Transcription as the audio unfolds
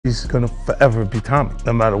he's gonna forever be Tommy,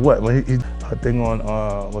 no matter what. When he a thing on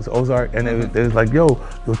was Ozark, and they was like, yo,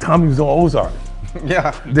 Tommy was on Ozark.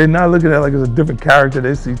 Yeah. They're not looking at it like it's a different character.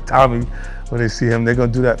 They see Tommy when they see him. They're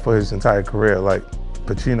gonna do that for his entire career, like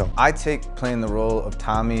Pacino. I take playing the role of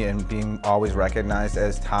Tommy and being always recognized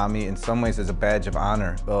as Tommy in some ways as a badge of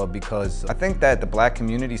honor, because I think that the black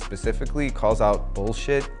community specifically calls out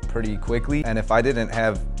bullshit pretty quickly. And if I didn't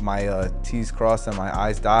have my T's crossed and my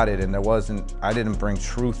I's dotted, and I didn't bring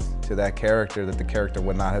truth to that character, that the character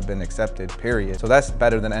would not have been accepted, period. So that's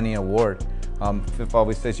better than any award. Fifth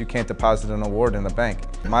always says you can't deposit an award in the bank.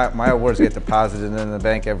 My awards get deposited in the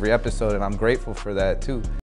bank every episode, and I'm grateful for that too.